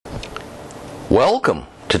Welcome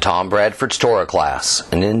to Tom Bradford's Torah class,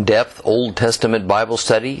 an in-depth Old Testament Bible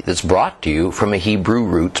study that's brought to you from a Hebrew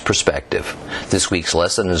roots perspective. This week's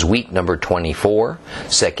lesson is week number 24,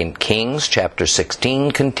 2 Kings chapter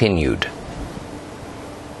 16 continued.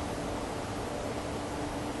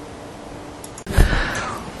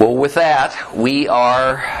 Well, with that, we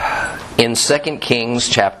are in 2 Kings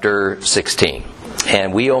chapter 16.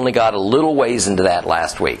 And we only got a little ways into that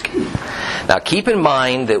last week. Now keep in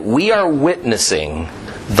mind that we are witnessing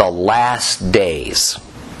the last days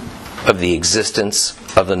of the existence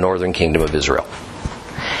of the northern kingdom of Israel.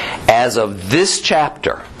 As of this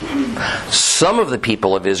chapter, some of the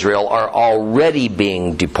people of Israel are already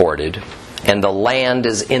being deported, and the land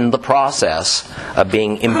is in the process of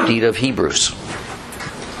being emptied of Hebrews.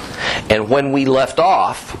 And when we left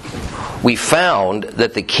off, we found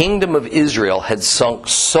that the kingdom of Israel had sunk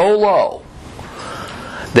so low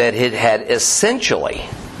that it had essentially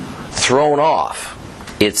thrown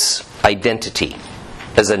off its identity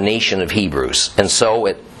as a nation of Hebrews. And so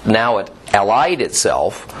it allied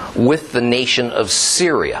itself with the nation of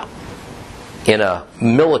Syria in a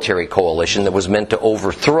military coalition that was meant to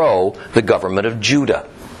overthrow the government of Judah.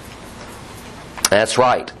 That's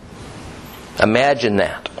right. Imagine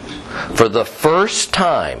that. For the first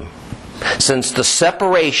time since the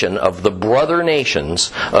separation of the brother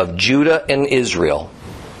nations of Judah and Israel,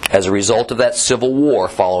 as a result of that civil war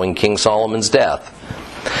following King Solomon's death,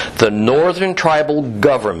 the northern tribal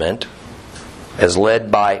government, as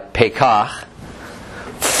led by Pekah,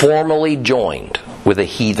 formally joined with a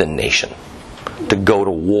heathen nation to go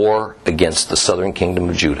to war against the southern kingdom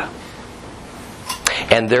of Judah.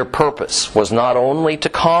 And their purpose was not only to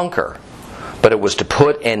conquer, but it was to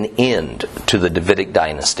put an end to the Davidic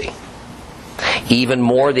dynasty. Even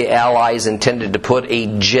more, the allies intended to put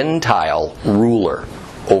a Gentile ruler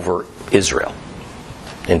over Israel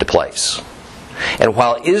into place. And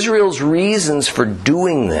while Israel's reasons for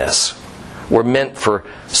doing this were meant for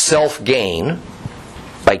self-gain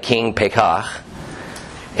by King Pekah,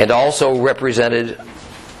 and also represented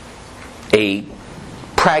a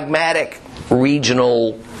pragmatic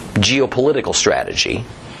regional geopolitical strategy,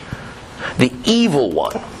 the evil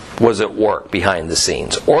one was at work behind the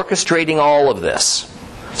scenes, orchestrating all of this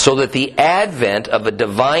so that the advent of a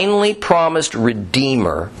divinely promised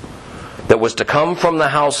Redeemer that was to come from the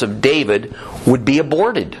house of David would be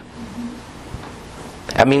aborted.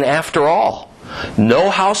 I mean, after all,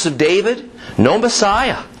 no house of David, no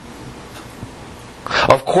Messiah.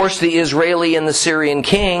 Of course, the Israeli and the Syrian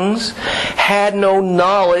kings had no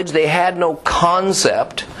knowledge, they had no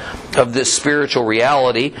concept of this spiritual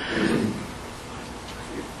reality,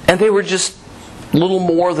 and they were just little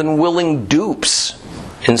more than willing dupes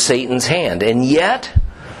in Satan's hand. And yet,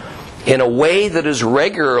 in a way that is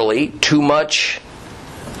regularly too much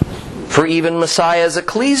for even Messiah's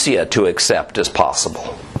ecclesia to accept as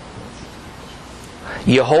possible,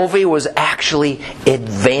 Jehovah was actually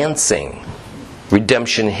advancing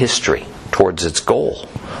redemption history towards its goal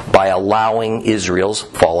by allowing Israel's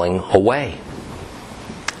falling away.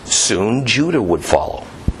 Soon Judah would follow.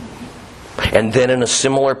 And then in a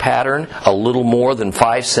similar pattern, a little more than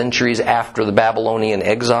 5 centuries after the Babylonian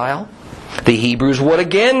exile, the Hebrews would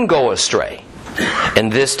again go astray.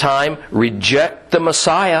 And this time reject the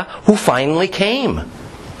Messiah who finally came,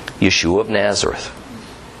 Yeshua of Nazareth.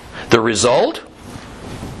 The result?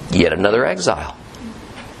 Yet another exile.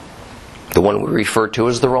 The one we refer to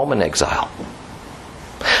as the Roman exile.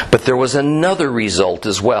 But there was another result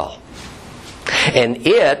as well. And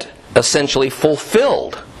it essentially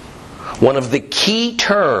fulfilled one of the key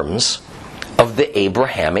terms of the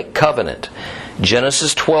Abrahamic covenant.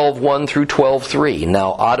 Genesis 12:1 through 12:3.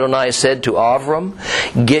 Now Adonai said to Avram,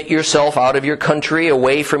 "Get yourself out of your country,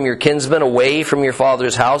 away from your kinsmen, away from your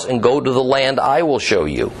father's house, and go to the land I will show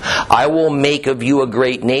you. I will make of you a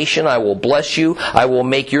great nation. I will bless you. I will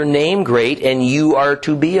make your name great, and you are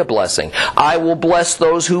to be a blessing. I will bless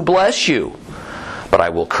those who bless you, but I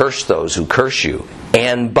will curse those who curse you.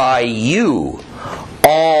 And by you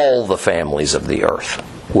all the families of the earth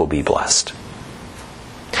will be blessed."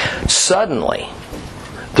 Suddenly,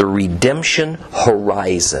 the redemption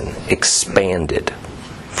horizon expanded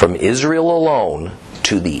from Israel alone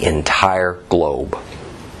to the entire globe.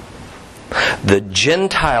 The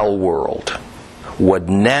Gentile world would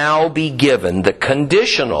now be given the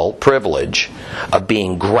conditional privilege of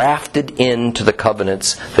being grafted into the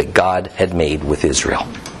covenants that God had made with Israel.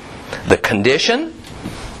 The condition?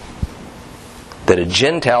 That a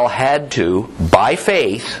Gentile had to, by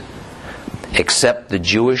faith, accept the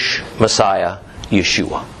Jewish Messiah,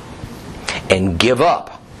 Yeshua, and give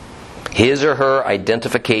up his or her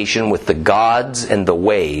identification with the gods and the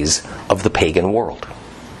ways of the pagan world.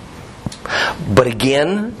 But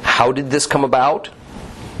again, how did this come about?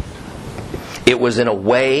 It was in a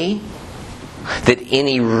way that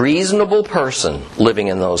any reasonable person living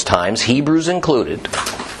in those times, Hebrews included,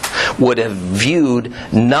 would have viewed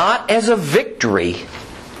not as a victory,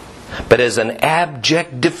 but as an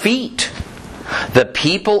abject defeat. The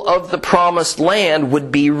people of the promised land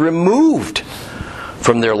would be removed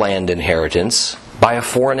from their land inheritance by a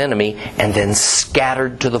foreign enemy and then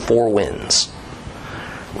scattered to the four winds.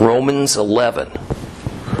 Romans 11,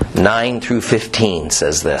 9 through 15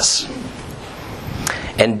 says this.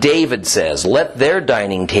 And David says, "Let their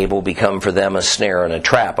dining table become for them a snare and a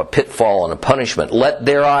trap, a pitfall and a punishment. Let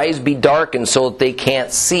their eyes be darkened so that they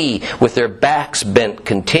can't see, with their backs bent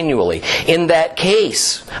continually. In that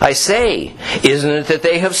case, I say, isn't it that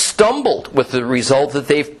they have stumbled, with the result that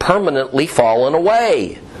they've permanently fallen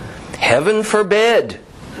away? Heaven forbid!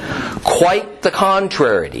 Quite the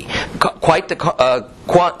contrary.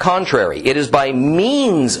 Contrary. It is by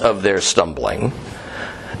means of their stumbling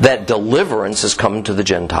that deliverance has come to the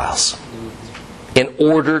Gentiles, in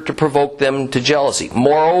order to provoke them to jealousy.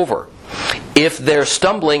 Moreover, if their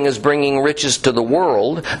stumbling is bringing riches to the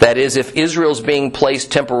world, that is, if Israel's being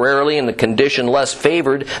placed temporarily in a condition less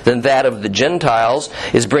favored than that of the Gentiles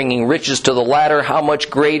is bringing riches to the latter, how much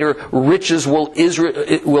greater riches will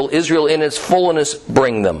Israel in its fullness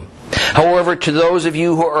bring them? However, to those of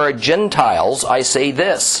you who are Gentiles, I say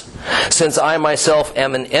this. Since I myself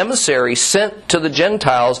am an emissary sent to the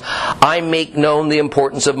Gentiles, I make known the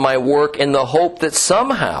importance of my work in the hope that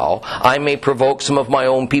somehow I may provoke some of my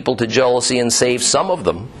own people to jealousy and save some of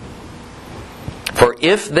them. For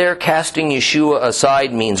if their casting Yeshua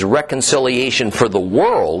aside means reconciliation for the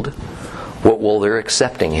world, what will their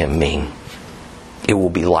accepting Him mean? It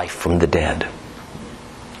will be life from the dead.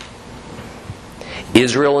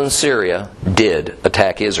 Israel and Syria did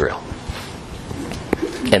attack Israel.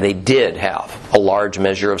 And they did have a large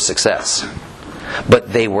measure of success.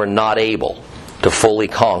 But they were not able to fully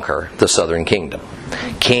conquer the southern kingdom.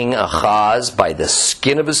 King Ahaz, by the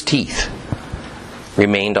skin of his teeth,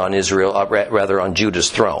 remained on on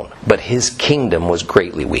Judah's throne. But his kingdom was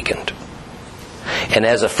greatly weakened. And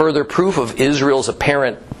as a further proof of Israel's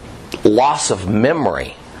apparent loss of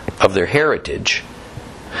memory of their heritage,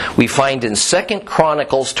 we find in 2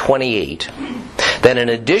 Chronicles 28 that in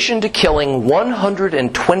addition to killing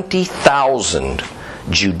 120,000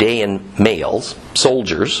 Judean males,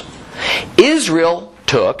 soldiers, Israel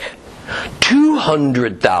took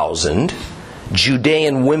 200,000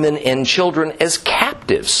 Judean women and children as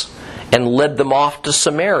captives and led them off to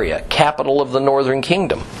Samaria, capital of the northern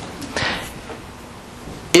kingdom.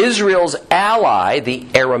 Israel's ally, the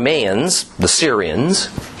Arameans, the Syrians,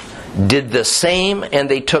 did the same, and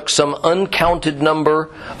they took some uncounted number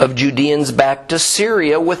of Judeans back to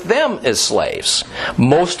Syria with them as slaves.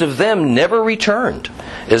 Most of them never returned,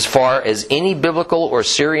 as far as any biblical or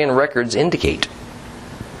Syrian records indicate.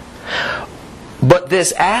 But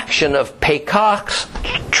this action of Pekach's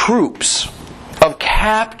troops, of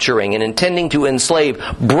capturing and intending to enslave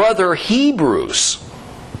brother Hebrews,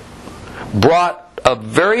 brought a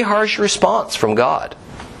very harsh response from God.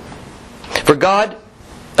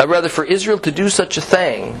 For Israel to do such a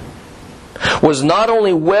thing was not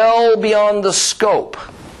only well beyond the scope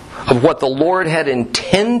of what the Lord had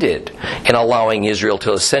intended in allowing Israel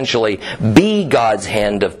to essentially be God's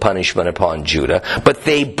hand of punishment upon Judah, but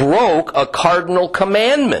they broke a cardinal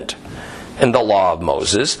commandment in the law of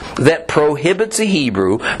Moses that prohibits a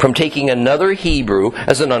Hebrew from taking another Hebrew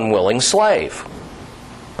as an unwilling slave.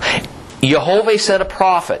 Jehovah sent a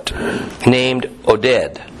prophet named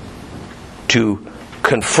Oded to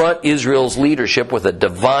confront Israel's leadership with a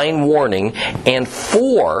divine warning, and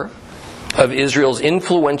 4 of Israel's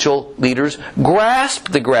influential leaders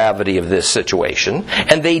grasped the gravity of this situation,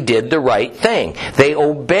 and they did the right thing. They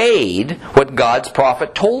obeyed what God's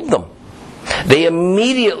prophet told them. They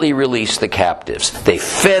immediately released the captives. They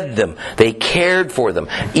fed them. They cared for them,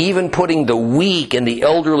 even putting the weak and the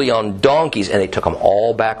elderly on donkeys, and they took them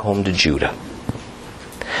all back home to Judah.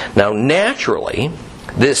 Now, naturally,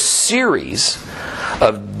 this series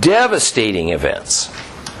of devastating events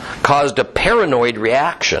caused a paranoid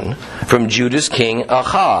reaction from Judah's king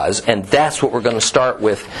Ahaz, and that's what we're going to start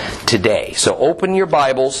with today. So open your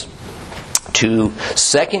Bibles to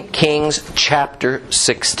 2 Kings chapter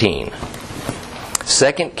 16.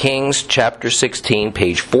 2 Kings chapter 16,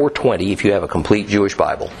 page 420, if you have a complete Jewish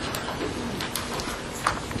Bible.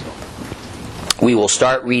 We will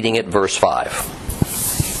start reading at verse 5.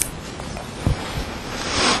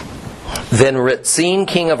 Then Rezin,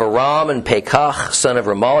 king of Aram, and Pekach, son of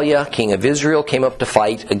Remaliah, king of Israel, came up to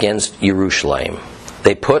fight against Jerusalem.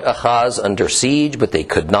 They put Ahaz under siege, but they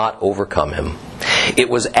could not overcome him. It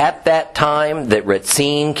was at that time that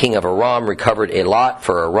Rezin, king of Aram, recovered Elat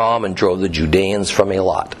for Aram and drove the Judeans from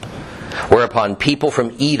Elat. Whereupon people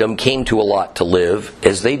from Edom came to Elat to live,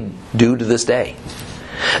 as they do to this day.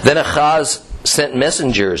 Then Ahaz sent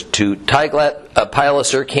messengers to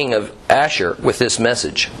Tiglath-Pileser, king of Ashur, with this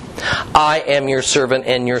message: I am your servant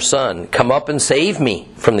and your son. Come up and save me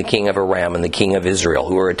from the king of Aram and the king of Israel,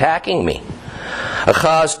 who are attacking me.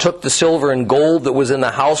 Ahaz took the silver and gold that was in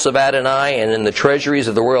the house of Adonai and in the treasuries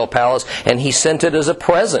of the royal palace, and he sent it as a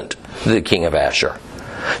present to the king of Ashur.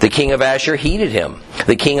 The king of Ashur heeded him.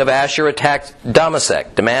 The king of Ashur attacked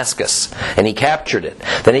Damascus, and he captured it.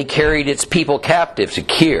 Then he carried its people captive to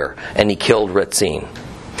Kir, and he killed Rezin.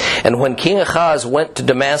 And when King Ahaz went to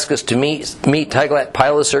Damascus to meet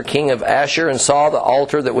Tiglath-Pileser, king of Ashur, and saw the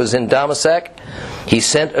altar that was in Damascus, he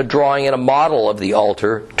sent a drawing and a model of the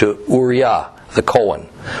altar to Uriah the Kohen,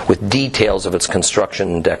 with details of its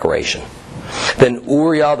construction and decoration. Then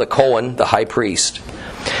Uriah the Kohen, the high priest,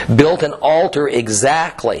 built an altar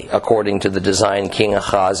exactly according to the design King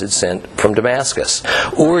Ahaz had sent from Damascus.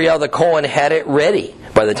 Uriah the Kohen had it ready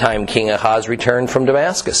by the time King Ahaz returned from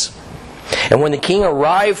Damascus. And when the king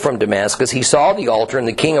arrived from Damascus, he saw the altar, and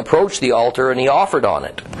the king approached the altar, and he offered on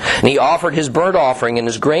it. And he offered his burnt offering and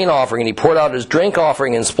his grain offering, and he poured out his drink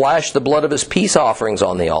offering and splashed the blood of his peace offerings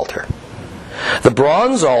on the altar. The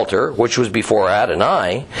bronze altar, which was before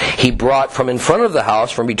Adonai, he brought from in front of the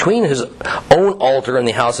house, from between his own altar and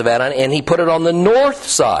the house of Adonai, and he put it on the north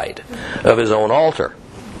side of his own altar.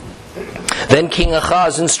 Then King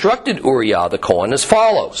Ahaz instructed Uriah the Kohen as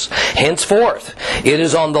follows: Henceforth, it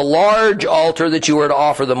is on the large altar that you are to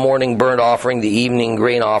offer the morning burnt offering, the evening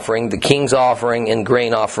grain offering, the king's offering and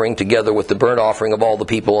grain offering, together with the burnt offering of all the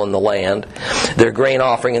people in the land, their grain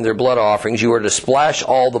offering and their blood offerings. You are to splash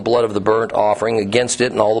all the blood of the burnt offering against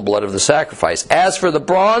it and all the blood of the sacrifice. As for the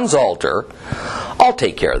bronze altar, I'll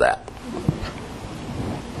take care of that.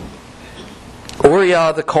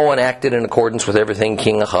 Uriah the Kohen acted in accordance with everything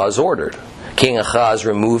King Ahaz ordered. King Ahaz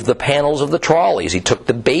removed the panels of the trolleys. He took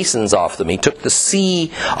the basins off them. He took the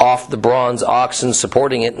sea off the bronze oxen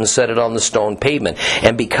supporting it and set it on the stone pavement.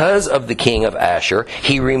 And because of the king of Ashur,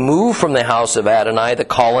 he removed from the house of Adonai the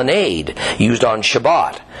colonnade used on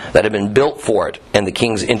Shabbat that had been built for it, and the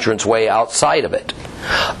king's entranceway outside of it.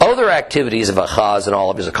 Other activities of Ahaz and all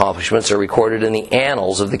of his accomplishments are recorded in the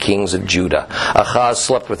annals of the kings of Judah. Ahaz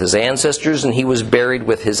slept with his ancestors, and he was buried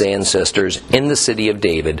with his ancestors in the city of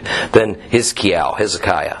David. Then Hezekiah,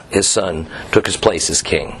 his son, took his place as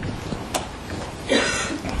king.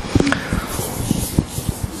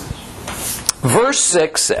 Verse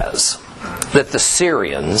 6 says that the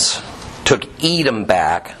Syrians took Edom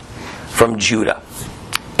back from Judah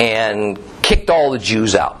and kicked all the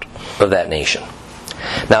Jews out of that nation.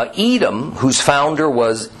 Now Edom, whose founder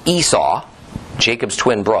was Esau, Jacob's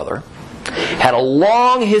twin brother, had a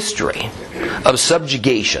long history of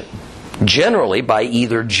subjugation, generally by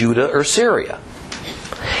either Judah or Syria.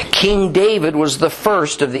 King David was the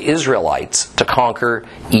first of the Israelites to conquer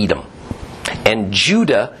Edom, and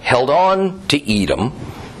Judah held on to Edom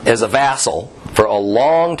as a vassal for a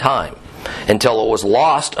long time, until it was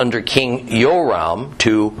lost under King Joram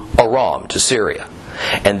to Aram, to Syria.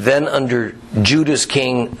 And then under Judah's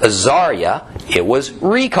king Azariah, it was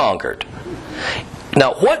reconquered.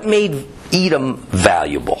 Now, what made Edom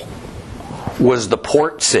valuable was the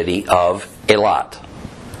port city of Elat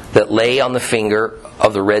that lay on the finger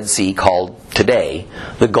of the Red Sea, called today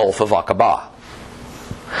the Gulf of Aqaba.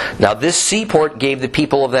 Now, this seaport gave the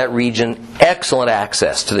people of that region excellent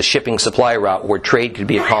access to the shipping supply route where trade could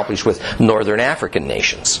be accomplished with northern African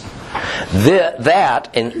nations.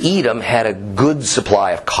 That and Edom had a good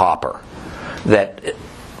supply of copper that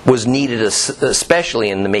was needed especially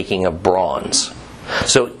in the making of bronze.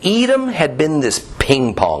 So Edom had been this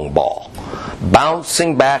ping pong ball,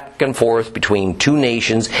 bouncing back and forth between two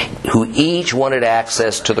nations who each wanted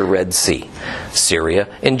access to the Red Sea, Syria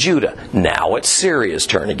and Judah. Now it's Syria's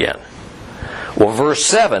turn again. Well, verse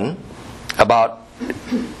 7 about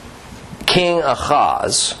King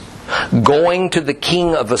Ahaz going to the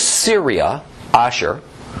king of Assyria, Ashur,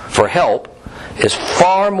 for help is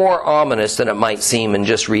far more ominous than it might seem in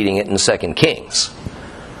just reading it in 2 Kings.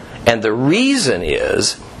 And the reason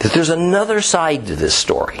is that there's another side to this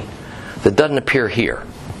story that doesn't appear here.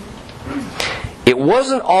 It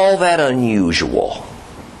wasn't all that unusual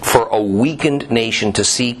for a weakened nation to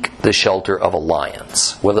seek the shelter of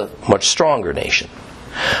alliance with a much stronger nation.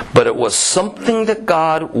 but it was something that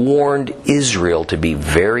God warned Israel to be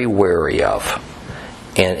very wary of,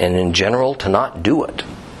 and in general to not do it.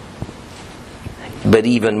 But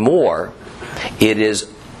even more, it is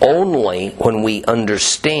only when we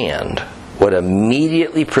understand what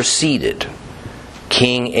immediately preceded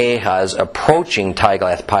King Ahaz approaching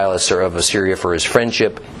Tiglath-Pileser of Assyria for his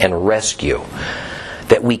friendship and rescue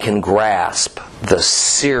that we can grasp the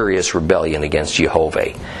serious rebellion against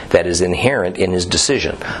Jehovah that is inherent in his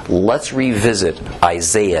decision. Let's revisit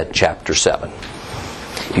Isaiah chapter 7.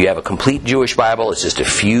 If you have a complete Jewish Bible, it's just a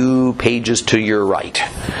few pages to your right.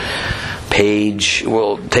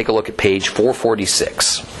 We'll take a look at page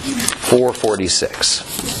 446. 446.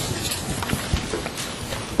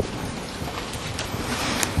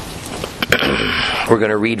 We're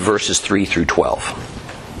going to read verses 3 through 12.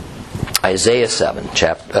 Isaiah 7,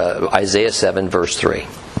 verse 3.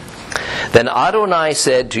 Then Adonai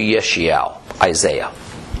said to Yeshayahu, Isaiah,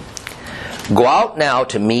 "Go out now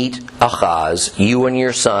to meet Ahaz, you and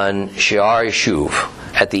your son Shear-Yashuv,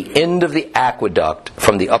 at the end of the aqueduct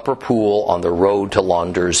from the upper pool on the road to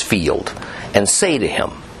Launder's field, and say to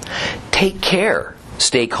him, take care,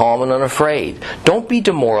 stay calm and unafraid. Don't be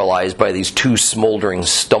demoralized by these two smoldering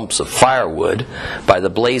stumps of firewood, by the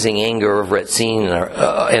blazing anger of Rezin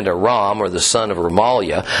and Aram, or the son of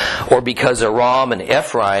Remaliah, or because Aram and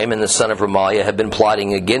Ephraim and the son of Remaliah have been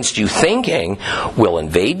plotting against you, thinking, we'll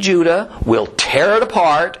invade Judah, we'll tear it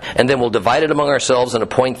apart, and then we'll divide it among ourselves and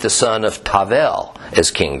appoint the son of Tavel as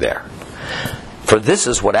king there. For this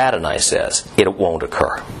is what Adonai says, it won't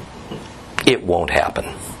occur. It won't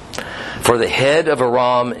happen. For the head of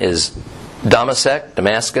Aram is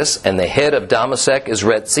Damascus, and the head of Damascus is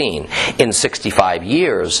Rezin. In 65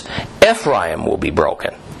 years, Ephraim will be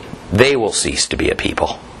broken. They will cease to be a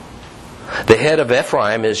people. The head of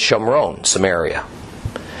Ephraim is Shomron, Samaria.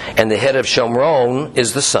 And the head of Shomron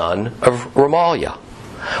is the son of Remaliah.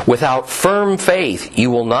 Without firm faith,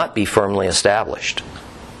 you will not be firmly established.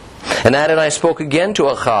 And Adonai spoke again to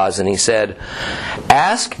Ahaz, and he said,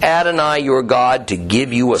 ask Adonai your God to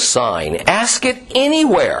give you a sign. Ask it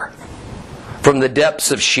anywhere, from the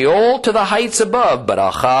depths of Sheol to the heights above. But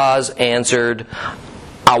Ahaz answered,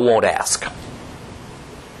 I won't ask.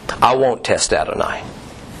 I won't test Adonai.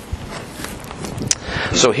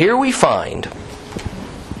 So here we find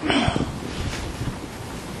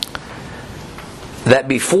that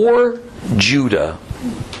before Judah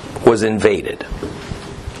was invaded,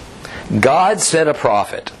 God sent a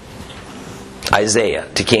prophet, Isaiah,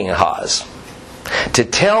 to King Ahaz to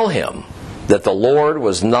tell him that the Lord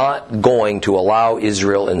was not going to allow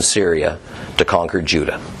Israel and Syria to conquer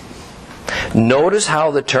Judah. Notice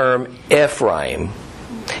how the term Ephraim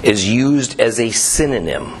is used as a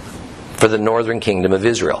synonym for the northern kingdom of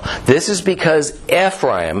Israel. This is because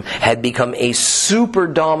Ephraim had become a super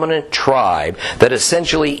dominant tribe that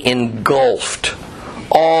essentially engulfed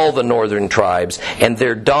all the northern tribes, and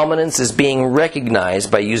their dominance is being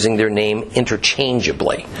recognized by using their name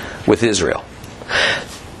interchangeably with Israel.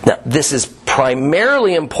 Now, this is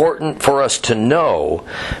primarily important for us to know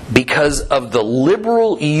because of the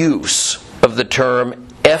liberal use of the term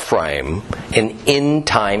Ephraim in end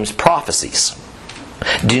times prophecies,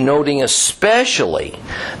 denoting especially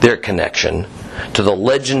their connection to the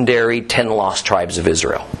legendary 10 lost tribes of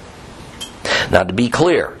Israel. Now, to be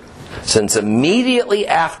clear, since immediately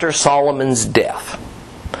after Solomon's death,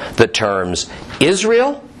 the terms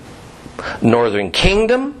Israel, Northern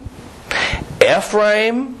Kingdom,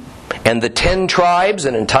 Ephraim, and the 10 tribes,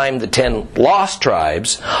 and in time the 10 lost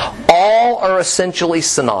tribes, all are essentially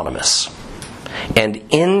synonymous. And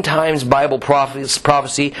end times Bible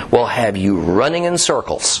prophecy will have you running in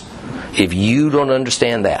circles if you don't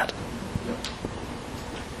understand that.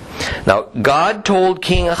 Now, God told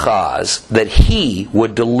King Ahaz that he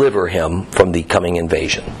would deliver him from the coming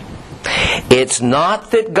invasion. It's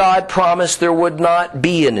not that God promised there would not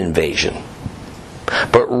be an invasion,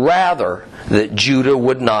 but rather that Judah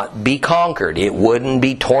would not be conquered. It wouldn't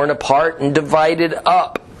be torn apart and divided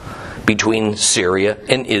up between Syria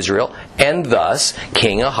and Israel, and thus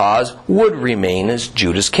King Ahaz would remain as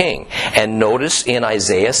Judah's king. And notice in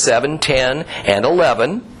Isaiah 7, 10, and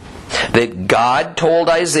 11, that God told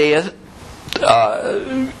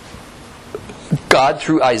God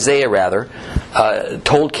through Isaiah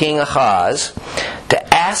told King Ahaz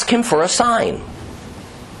to ask him for a sign.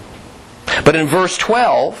 But in verse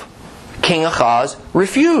 12, King Ahaz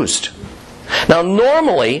refused. Now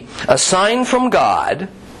normally, a sign from God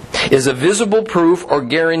is a visible proof or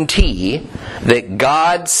guarantee that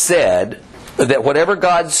God said, that whatever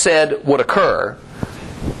God said would occur,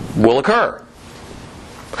 will occur.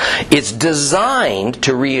 It's designed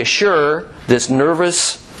to reassure this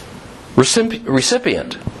nervous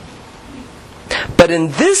recipient. But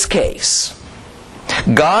in this case,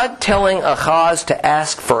 God telling Ahaz to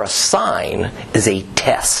ask for a sign is a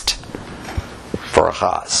test for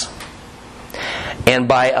Ahaz. And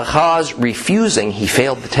by Ahaz refusing, he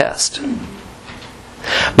failed the test.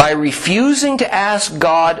 By refusing to ask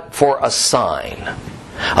God for a sign,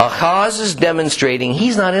 Ahaz is demonstrating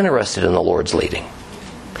he's not interested in the Lord's leading.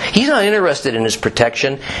 He's not interested in His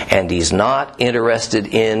protection, and he's not interested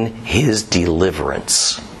in His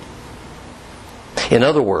deliverance. In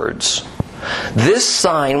other words, this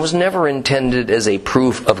sign was never intended as a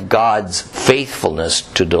proof of God's faithfulness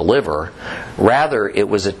to deliver. Rather, it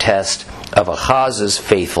was a test of Ahaz's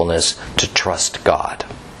faithfulness to trust God.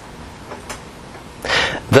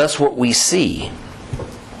 Thus, what we see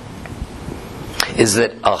is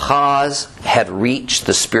that Ahaz had reached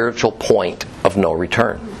the spiritual point of no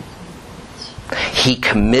return. He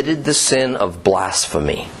committed the sin of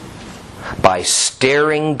blasphemy by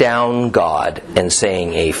staring down God and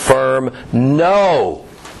saying a firm, "No,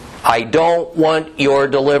 I don't want your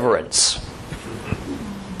deliverance."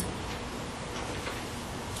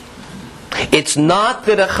 It's not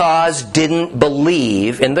that Ahaz didn't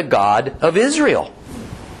believe in the God of Israel.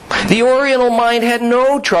 The Oriental mind had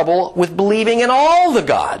no trouble with believing in all the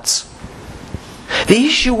gods. The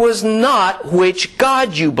issue was not which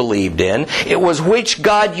God you believed in. It was which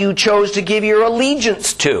God you chose to give your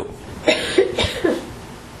allegiance to.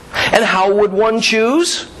 And how would one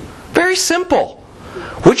choose? Very simple.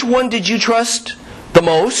 Which one did you trust the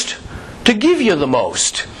most to give you the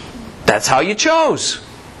most? That's how you chose.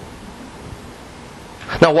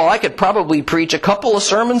 Now, while I could probably preach a couple of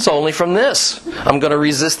sermons only from this, I'm going to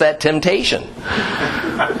resist that temptation.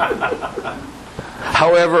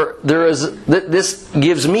 However, this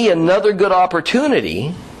gives me another good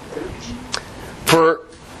opportunity for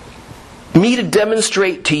me to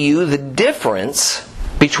demonstrate to you the difference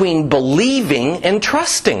between believing and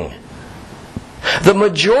trusting. The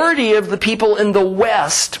majority of the people in the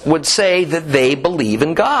West would say that they believe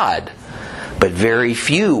in God, but very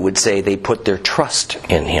few would say they put their trust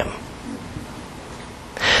in Him.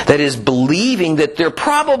 That is, believing that there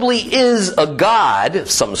probably is a God of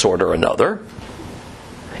some sort or another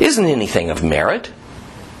isn't anything of merit.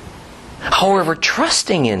 However,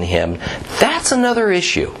 trusting in Him, that's another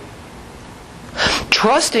issue.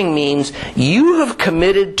 Trusting means you have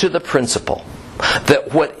committed to the principle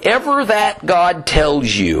that whatever that God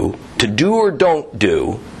tells you to do or don't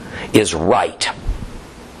do is right.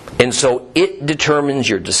 And so it determines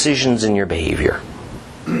your decisions and your behavior.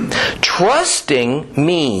 Trusting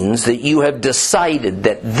means that you have decided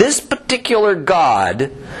that this particular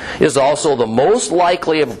God is also the most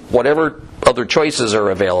likely of whatever other choices are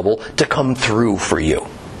available to come through for you.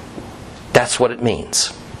 That's what it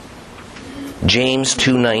means. James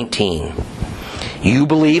 2:19. You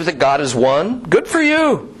believe that God is one? Good for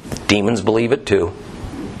you. Demons believe it too.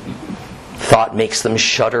 Thought makes them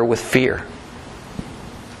shudder with fear.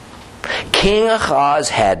 King Ahaz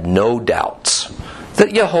had no doubts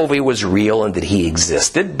that Jehovah was real and that He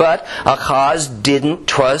existed, but Ahaz didn't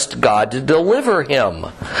trust God to deliver him.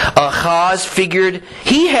 Ahaz figured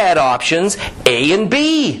he had options A and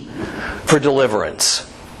B for deliverance.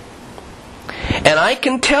 And I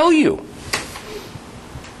can tell you,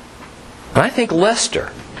 and I think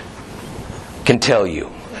Lester can tell you,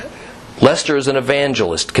 Lester as an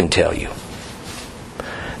evangelist can tell you,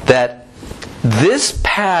 that this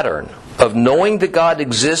pattern of knowing that God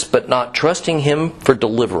exists but not trusting Him for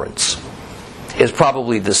deliverance is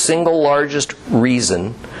probably the single largest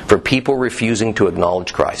reason for people refusing to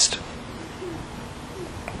acknowledge Christ.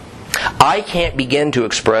 I can't begin to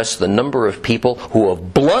express the number of people who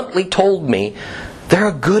have bluntly told me they're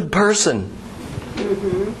a good person.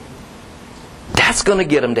 That's going to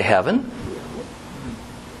get them to heaven.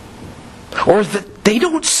 Or that they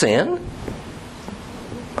don't sin.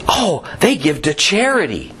 Oh, they give to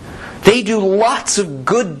charity. They do lots of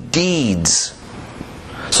good deeds.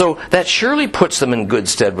 So that surely puts them in good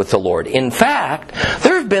stead with the Lord. In fact,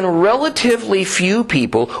 there have been relatively few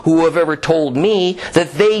people who have ever told me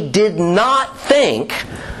that they did not think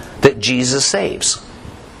that Jesus saves.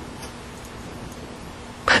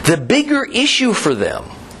 The bigger issue for them,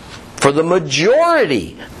 for the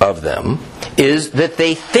majority of them, is that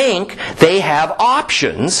they think they have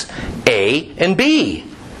options A and B.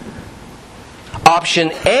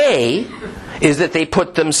 Option A is that they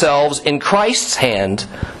put themselves in Christ's hand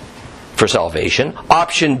for salvation.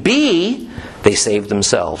 Option B, they save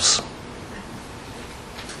themselves.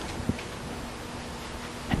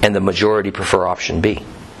 And the majority prefer option B.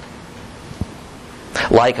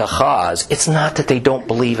 like Ahaz, it's not that they don't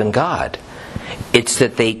believe in God. It's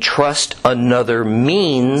that they trust another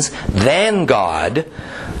means than God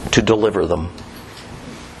to deliver them.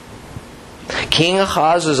 King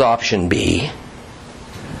Ahaz's option B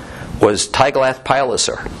was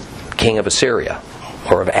Tiglath-Pileser, king of Assyria,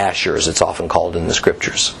 or of Ashur as it's often called in the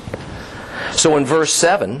scriptures. So in verse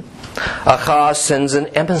 7, Ahaz sends an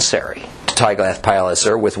emissary to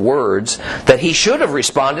Tiglath-Pileser with words that he should have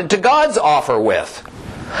responded to God's offer with.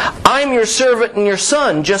 I'm your servant and your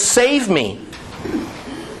son, just save me.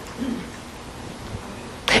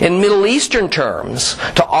 In Middle Eastern terms,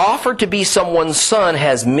 to offer to be someone's son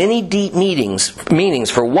has many deep meanings.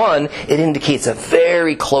 For one, it indicates a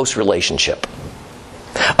very close relationship.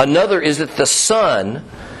 Another is that the son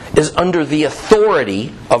is under the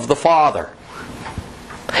authority of the father.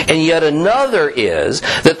 And yet another is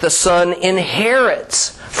that the son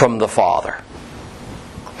inherits from the father.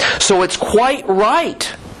 So it's quite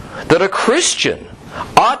right that a Christian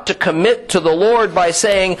ought to commit to the Lord by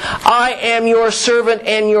saying, I am your servant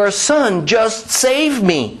and your son, just save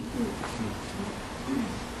me.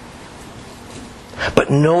 But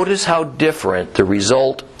notice how different the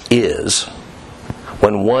result is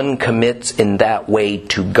when one commits in that way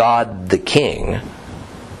to God the King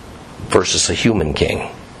versus a human king.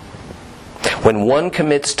 When one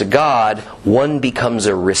commits to God, one becomes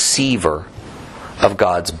a receiver of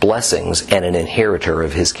God's blessings and an inheritor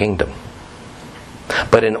of His kingdom.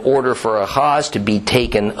 But in order for Ahaz to be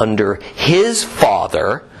taken under his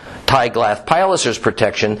father, Tiglath-Pileser's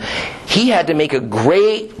protection, he had to make a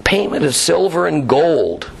great payment of silver and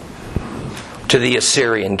gold to the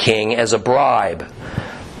Assyrian king as a bribe.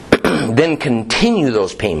 Then continue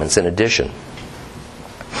those payments in addition.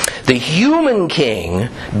 The human king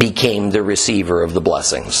became the receiver of the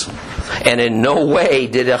blessings. And in no way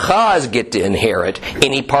did Ahaz get to inherit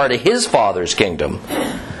any part of his father's kingdom.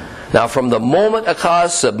 Now, from the moment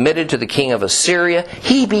Ahaz submitted to the king of Assyria,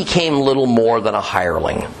 he became little more than a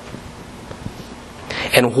hireling.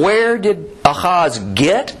 And where did Ahaz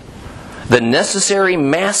get the necessary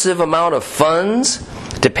massive amount of funds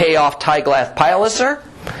to pay off Tiglath-Pileser?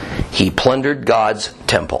 He plundered God's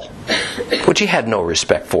temple, which he had no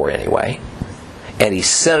respect for anyway, and he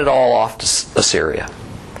sent it all off to Assyria.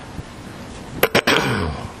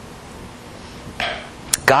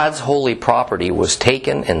 God's holy property was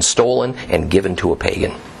taken and stolen and given to a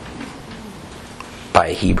pagan by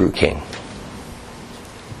a Hebrew king.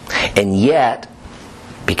 And yet,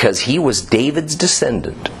 because he was David's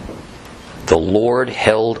descendant, the Lord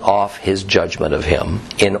held off His judgment of him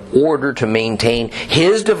in order to maintain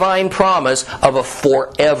His divine promise of a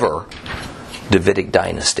forever Davidic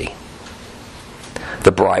dynasty.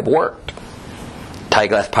 The bribe worked.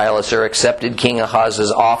 Tiglath-Pileser accepted King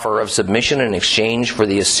Ahaz's offer of submission in exchange for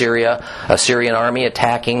the Assyrian army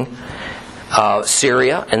attacking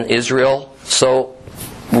Syria and Israel. So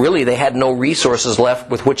really they had no resources left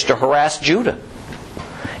with which to harass Judah.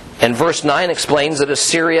 And verse 9 explains that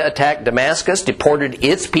Assyria attacked Damascus, deported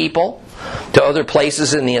its people to other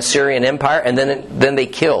places in the Assyrian Empire, and then they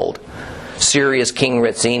killed Syria's King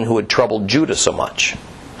Rezin, who had troubled Judah so much.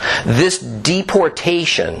 This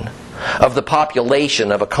deportation of the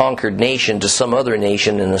population of a conquered nation to some other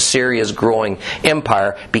nation in Assyria's growing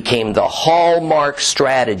empire became the hallmark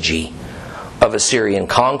strategy of Assyrian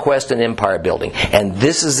conquest and empire building. And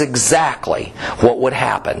this is exactly what would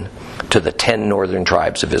happen to the 10 northern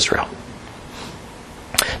tribes of Israel.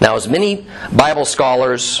 Now, as many Bible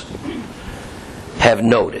scholars have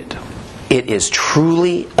noted, it is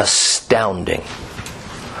truly astounding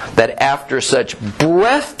that after such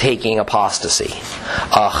breathtaking apostasy,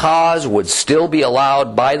 Ahaz would still be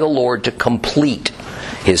allowed by the Lord to complete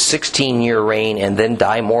his 16-year reign and then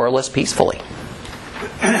die more or less peacefully.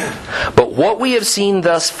 But what we have seen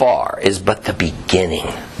thus far is but the beginning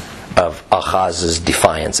of Ahaz's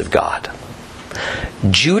defiance of God.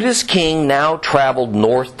 Judah's king now traveled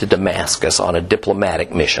north to Damascus on a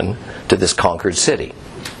diplomatic mission to this conquered city.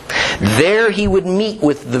 There he would meet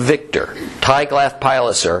with the victor,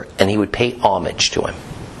 Tiglath-Pileser, and he would pay homage to him.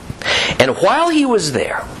 And while he was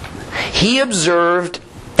there, he observed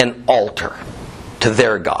an altar to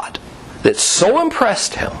their God that so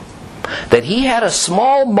impressed him that he had a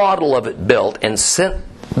small model of it built and sent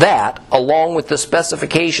that, along with the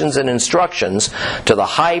specifications and instructions, to the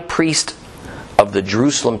high priest of the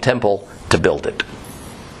Jerusalem temple to build it.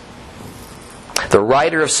 The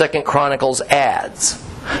writer of 2 Chronicles adds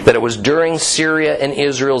that it was during Syria and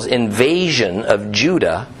Israel's invasion of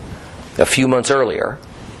Judah a few months earlier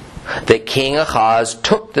that King Ahaz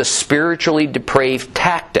took the spiritually depraved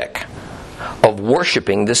tactic of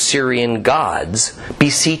worshiping the Syrian gods,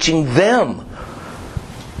 beseeching them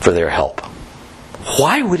for their help.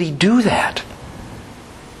 Why would he do that?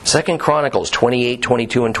 2 Chronicles 28,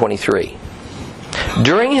 22, and 23.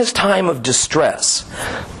 During his time of distress,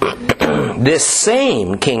 this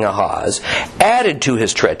same King Ahaz added to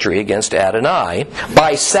his treachery against Adonai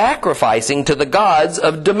by sacrificing to the gods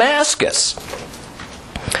of Damascus,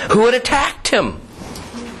 who had attacked him,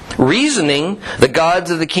 reasoning, the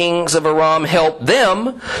gods of the kings of Aram helped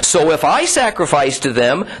them, so if I sacrifice to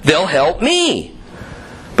them, they'll help me.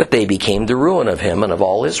 But they became the ruin of him and of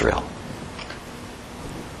all Israel.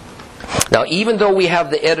 Now, even though we have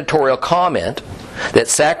the editorial comment that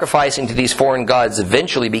sacrificing to these foreign gods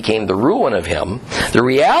eventually became the ruin of him, the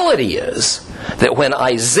reality is that when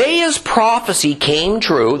Isaiah's prophecy came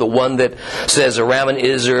true, the one that says Aram and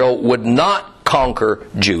Israel would not conquer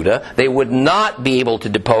Judah, they would not be able to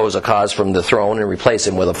depose Ahaz from the throne and replace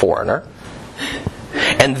him with a foreigner,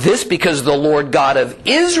 and this because the Lord God of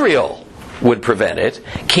Israel would prevent it,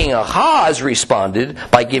 King Ahaz responded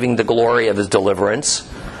by giving the glory of his deliverance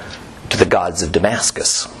to the gods of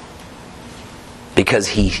Damascus.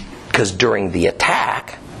 Because during the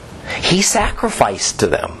attack, he sacrificed to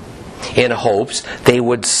them in hopes they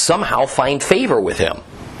would somehow find favor with him.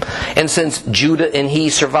 And since Judah and he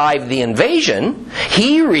survived the invasion,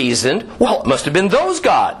 he reasoned, well, it must have been those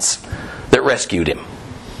gods that rescued him.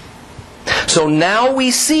 So now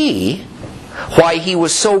we see why he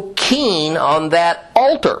was so keen on that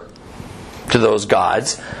altar to those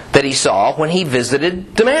gods that he saw when he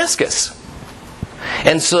visited Damascus.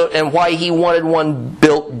 And why he wanted one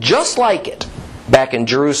built just like it back in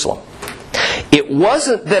Jerusalem. It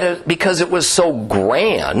wasn't that because it was so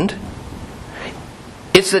grand.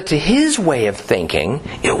 It's that to his way of thinking,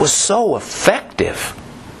 it was so effective.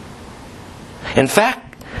 In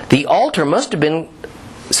fact, the altar must have been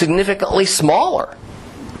significantly smaller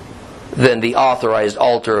than the authorized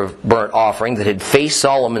altar of burnt offering that had faced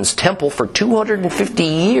Solomon's temple for 250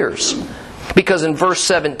 years. Because in verse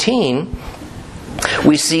 17,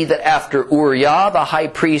 we see that after Uriah the high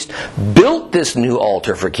priest built this new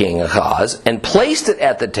altar for King Ahaz and placed it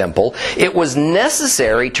at the temple, it was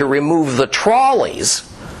necessary to remove the trolleys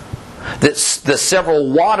that the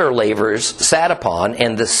several water lavers sat upon,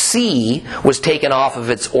 and the sea was taken off of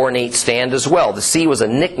its ornate stand as well. The sea was a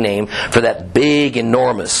nickname for that big,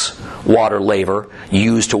 enormous water laver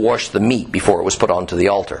used to wash the meat before it was put onto the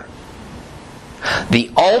altar. The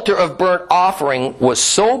altar of burnt offering was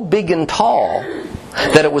so big and tall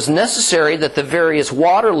that it was necessary that the various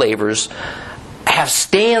water lavers have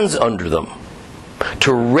stands under them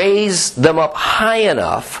to raise them up high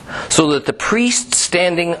enough so that the priest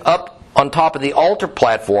standing up on top of the altar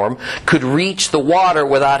platform could reach the water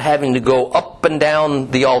without having to go up and down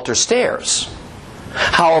the altar stairs.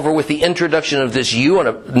 However, with the introduction of this new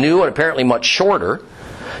and apparently much shorter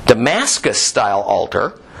Damascus-style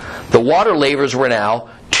altar, the water lavers were now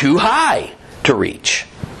too high to reach.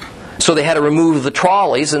 So they had to remove the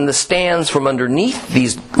trolleys and the stands from underneath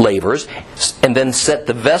these lavers and then set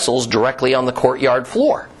the vessels directly on the courtyard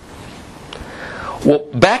floor. Well,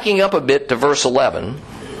 backing up a bit to verse 11,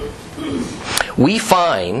 we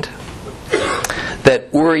find that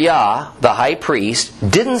Uriah, the high priest,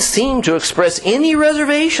 didn't seem to express any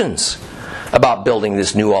reservations about building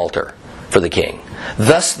this new altar for the king.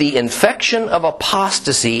 Thus, the infection of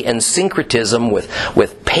apostasy and syncretism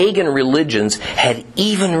with pagan religions had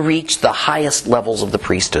even reached the highest levels of the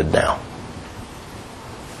priesthood now.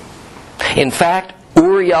 In fact,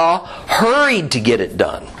 Uriah hurried to get it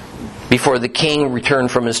done before the king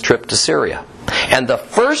returned from his trip to Syria. And the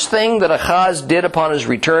first thing that Ahaz did upon his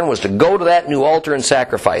return was to go to that new altar and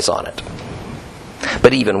sacrifice on it.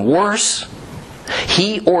 But even worse,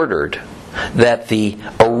 he ordered that the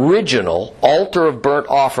original altar of burnt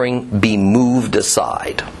offering be moved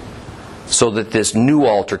aside so that this new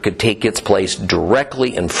altar could take its place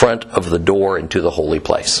directly in front of the door into the holy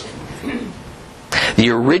place. The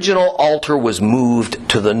original altar was moved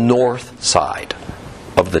to the north side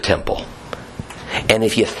of the temple. And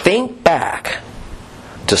if you think back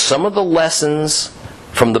to some of the lessons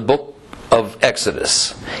from the book of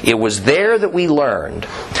Exodus, it was there that we learned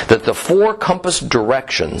that the four compass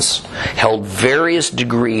directions held various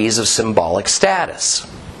degrees of symbolic status.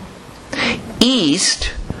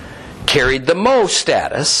 East carried the most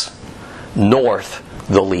status, north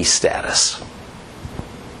the least status.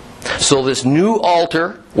 So this new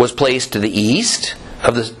altar was placed to the east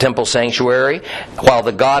of the temple sanctuary, while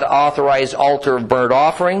the God-authorized altar of burnt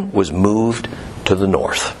offering was moved to the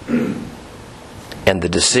north. And the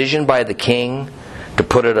decision by the king to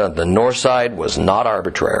put it on the north side was not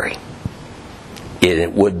arbitrary.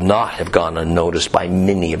 It would not have gone unnoticed by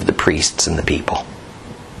many of the priests and the people.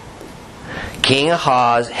 King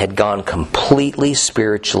Ahaz had gone completely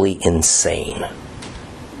spiritually insane.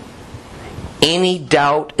 Any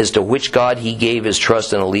doubt as to which God he gave his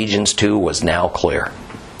trust and allegiance to was now clear.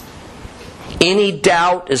 Any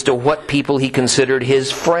doubt as to what people he considered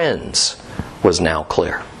his friends was now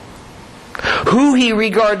clear. Who he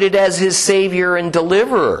regarded as his Savior and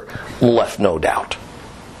Deliverer left no doubt.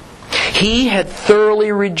 He had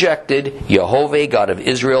thoroughly rejected Jehovah, God of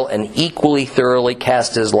Israel, and equally thoroughly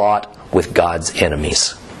cast his lot with God's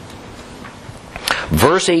enemies.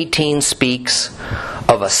 Verse 18 speaks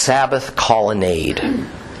of a Sabbath colonnade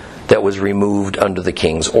that was removed under the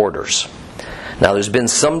king's orders. Now, there's been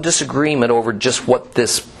some disagreement over just what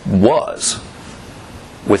this was,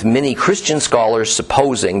 with many Christian scholars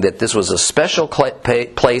supposing that this was a special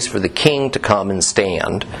place for the king to come and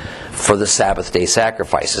stand for the Sabbath day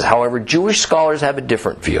sacrifices. However, Jewish scholars have a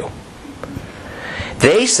different view.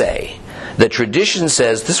 They say the tradition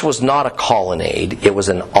says this was not a colonnade, it was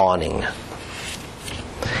an awning.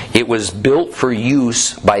 It was built for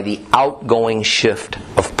use by the outgoing shift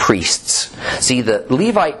of priests. See, the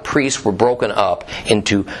Levite priests were broken up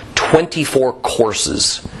into 24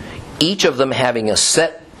 courses, each of them having a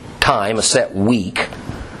set time, a set week,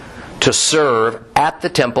 to serve at the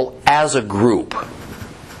temple as a group.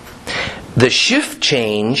 The shift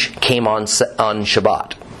change came on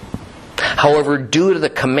Shabbat. However, due to the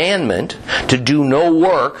commandment to do no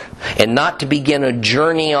work and not to begin a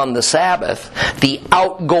journey on the Sabbath, the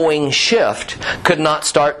outgoing shift could not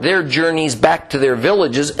start their journeys back to their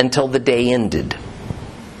villages until the day ended.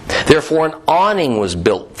 Therefore, an awning was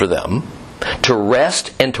built for them to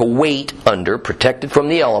rest and to wait under, protected from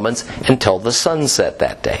the elements, until the sun set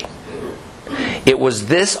that day. It was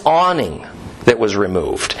this awning that was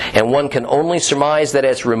removed, and one can only surmise that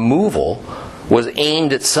its removal was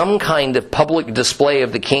aimed at some kind of public display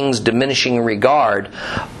of the king's diminishing regard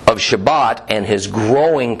of Shabbat and his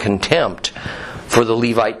growing contempt for the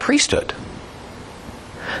Levite priesthood.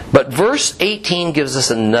 But verse 18 gives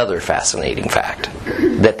us another fascinating fact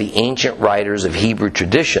that the ancient writers of Hebrew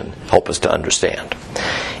tradition help us to understand.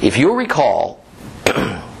 If you'll recall,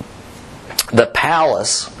 the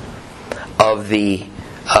palace of the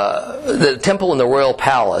temple and the royal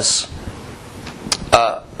palace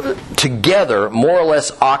together more or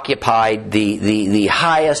less occupied the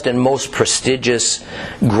highest and most prestigious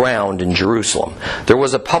ground in Jerusalem. There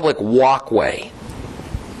was a public walkway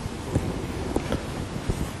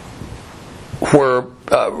where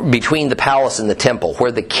between the palace and the temple,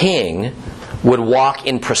 where the king would walk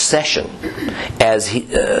in procession as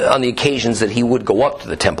on the occasions that he would go up to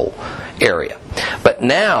the temple area. But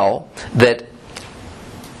now that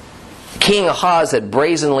King Ahaz had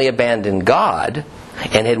brazenly abandoned God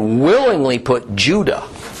and had willingly put Judah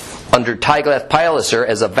under Tiglath-Pileser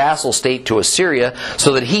as a vassal state to Assyria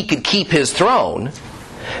so that he could keep his throne,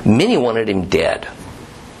 many wanted him dead.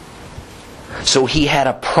 So he had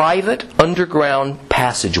a private underground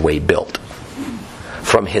passageway built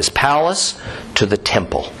from his palace to the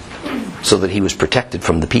temple so that he was protected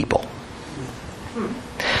from the people.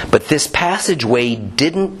 But this passageway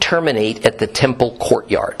didn't terminate at the temple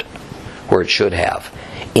courtyard where it should have.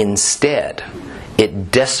 Instead,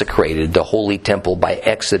 it desecrated the holy temple by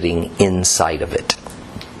exiting inside of it.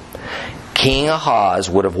 King Ahaz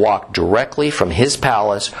would have walked directly from his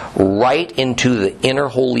palace right into the inner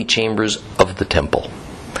holy chambers of the temple.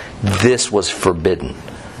 This was forbidden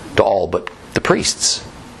to all but the priests.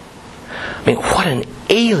 I mean, what an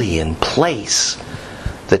alien place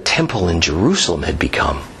the temple in Jerusalem had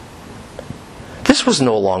become. This was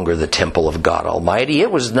no longer the temple of God Almighty.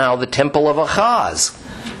 It was now the temple of Ahaz.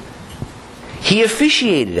 He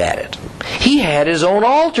officiated at it. He had his own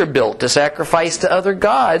altar built to sacrifice to other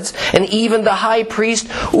gods, and even the high priest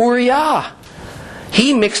Uriah.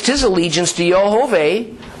 He mixed his allegiance to Jehovah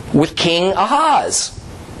with King Ahaz.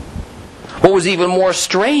 What was even more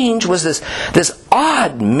strange was this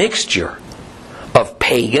odd mixture of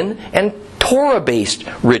pagan and Torah-based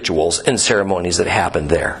rituals and ceremonies that happened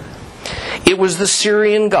there. It was the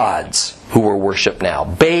Syrian gods who were worshipped now.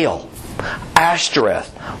 Baal,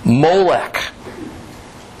 Ashtoreth, Molech,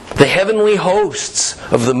 the heavenly hosts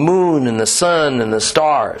of the moon and the sun and the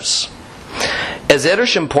stars. As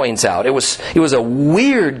Edersheim points out, it was a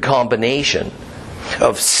weird combination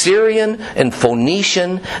of Syrian and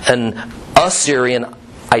Phoenician and Assyrian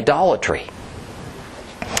idolatry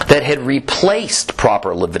that had replaced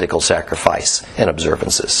proper Levitical sacrifice and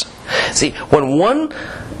observances. See, when one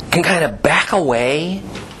can kind of back away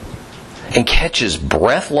and catch his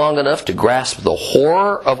breath long enough to grasp the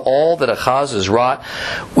horror of all that Ahaz has wrought,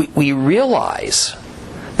 we realize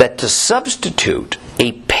that to substitute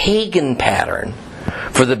a pagan pattern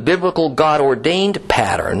For the biblical God-ordained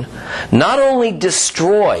pattern not only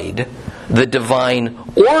destroyed the divine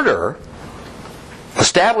order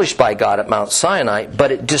established by God at Mount Sinai,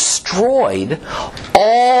 but it destroyed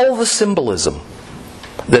all the symbolism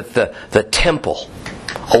that the temple,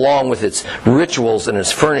 along with its rituals and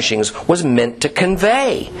its furnishings, was meant to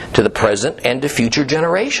convey to the present and to future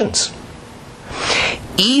generations.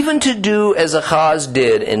 Even to do as Ahaz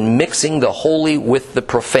did in mixing the holy with the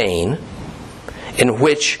profane, in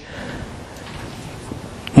which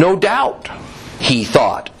no doubt he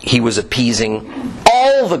thought he was appeasing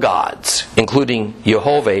all the gods, including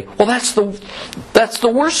Jehovah. Well, that's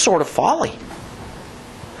the worst sort of folly.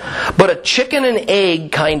 But a chicken and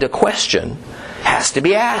egg kind of question has to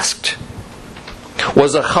be asked.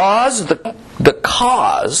 Was Ahaz the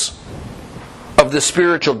cause of the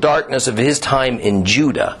spiritual darkness of his time in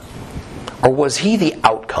Judah, or was he the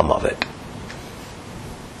outcome of it?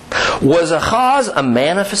 Was Ahaz a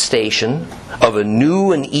manifestation of a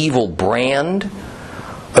new and evil brand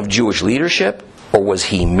of Jewish leadership, or was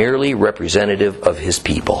he merely representative of his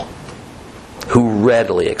people, who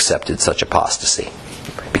readily accepted such apostasy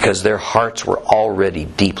because their hearts were already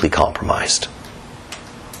deeply compromised?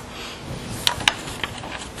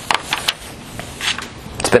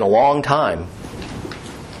 It's been a long time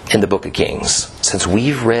in the book of Kings since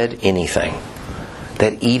we've read anything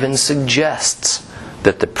that even suggests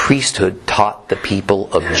that the priesthood taught the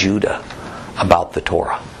people of Judah about the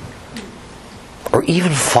Torah, or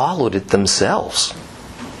even followed it themselves.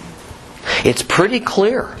 It's pretty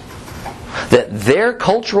clear that their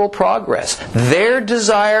cultural progress, their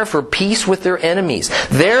desire for peace with their enemies,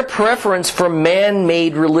 their preference for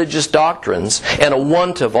man-made religious doctrines, and a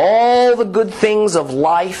want of all the good things of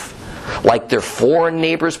life like their foreign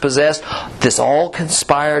neighbors possessed, this all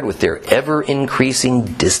conspired with their ever-increasing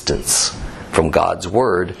distance from God's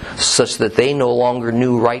Word, such that they no longer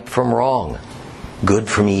knew right from wrong, good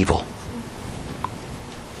from evil.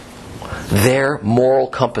 Their moral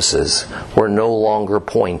compasses were no longer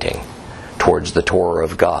pointing towards the Torah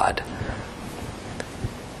of God,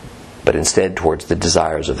 but instead towards the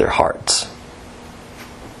desires of their hearts.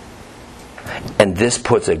 And this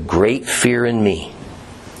puts a great fear in me,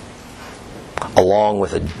 along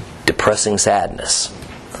with a depressing sadness,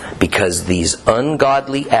 because these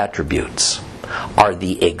ungodly attributes are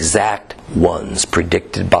the exact ones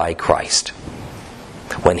predicted by Christ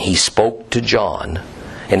when He spoke to John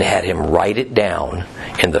and had him write it down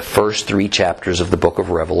in the first 3 chapters of the book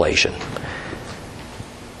of Revelation.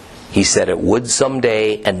 He said it would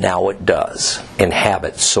someday, and now it does,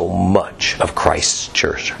 inhabit so much of Christ's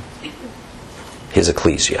church, His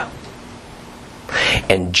ecclesia.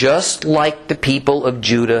 And just like the people of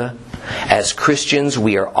Judah, as Christians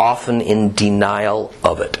we are often in denial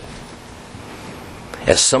of it,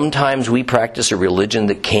 as sometimes we practice a religion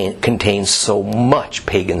that contains so much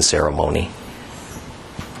pagan ceremony,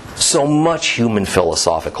 so much human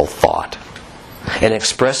philosophical thought, and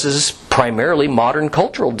expresses primarily modern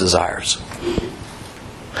cultural desires.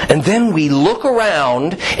 And then we look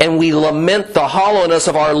around and we lament the hollowness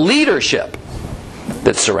of our leadership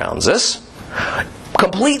that surrounds us,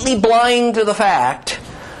 completely blind to the fact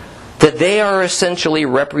that they are essentially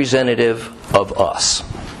representative of us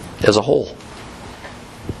as a whole.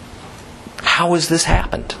 How has this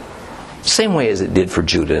happened? Same way as it did for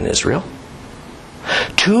Judah and Israel.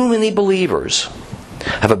 Too many believers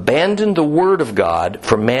have abandoned the Word of God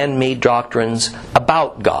for man-made doctrines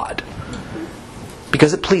about God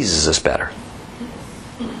because it pleases us better.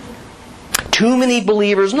 Too many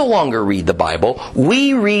believers no longer read the Bible.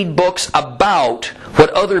 We read books about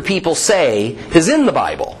what other people say is in the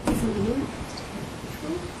Bible.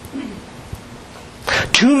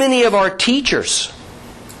 Too many of our teachers,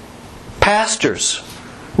 pastors,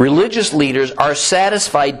 religious leaders are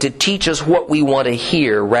satisfied to teach us what we want to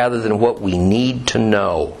hear rather than what we need to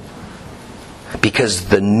know. Because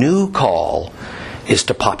the new call is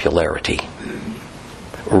to popularity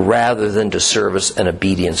rather than to service and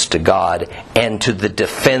obedience to God and to the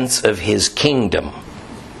defense of His kingdom.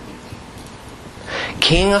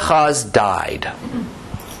 King Ahaz died,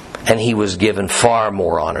 and he was given far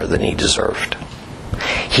more honor than he deserved.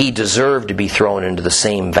 He deserved to be thrown into the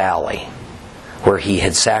same valley where he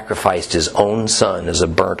had sacrificed his own son as a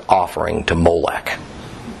burnt offering to Molech,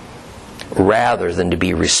 rather than to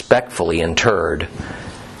be respectfully interred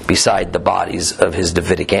beside the bodies of his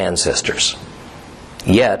Davidic ancestors.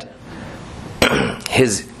 Yet,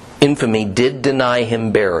 his infamy did deny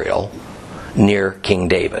him burial near King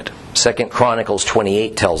David. 2 Chronicles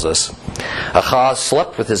 28 tells us, Ahaz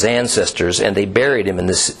slept with his ancestors, and they buried him in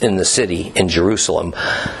the city in Jerusalem,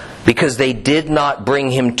 because they did not bring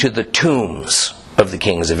him to the tombs of the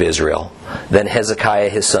kings of Israel. Then Hezekiah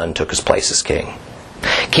his son took his place as king.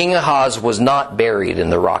 King Ahaz was not buried in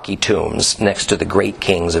the rocky tombs next to the great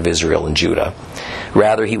kings of Israel and Judah.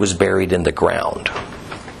 Rather, he was buried in the ground,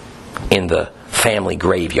 in the family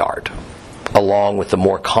graveyard, along with the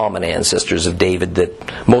more common ancestors of David,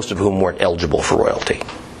 that most of whom weren't eligible for royalty.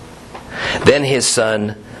 Then his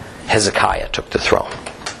son Hezekiah took the throne.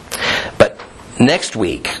 But next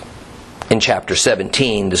week, in chapter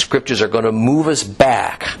 17, the scriptures are going to move us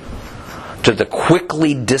back to the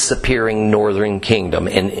quickly disappearing northern kingdom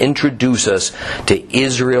and introduce us to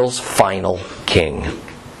Israel's final king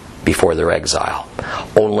before their exile.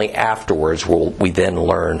 Only afterwards will we then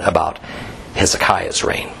learn about Hezekiah's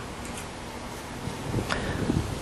reign.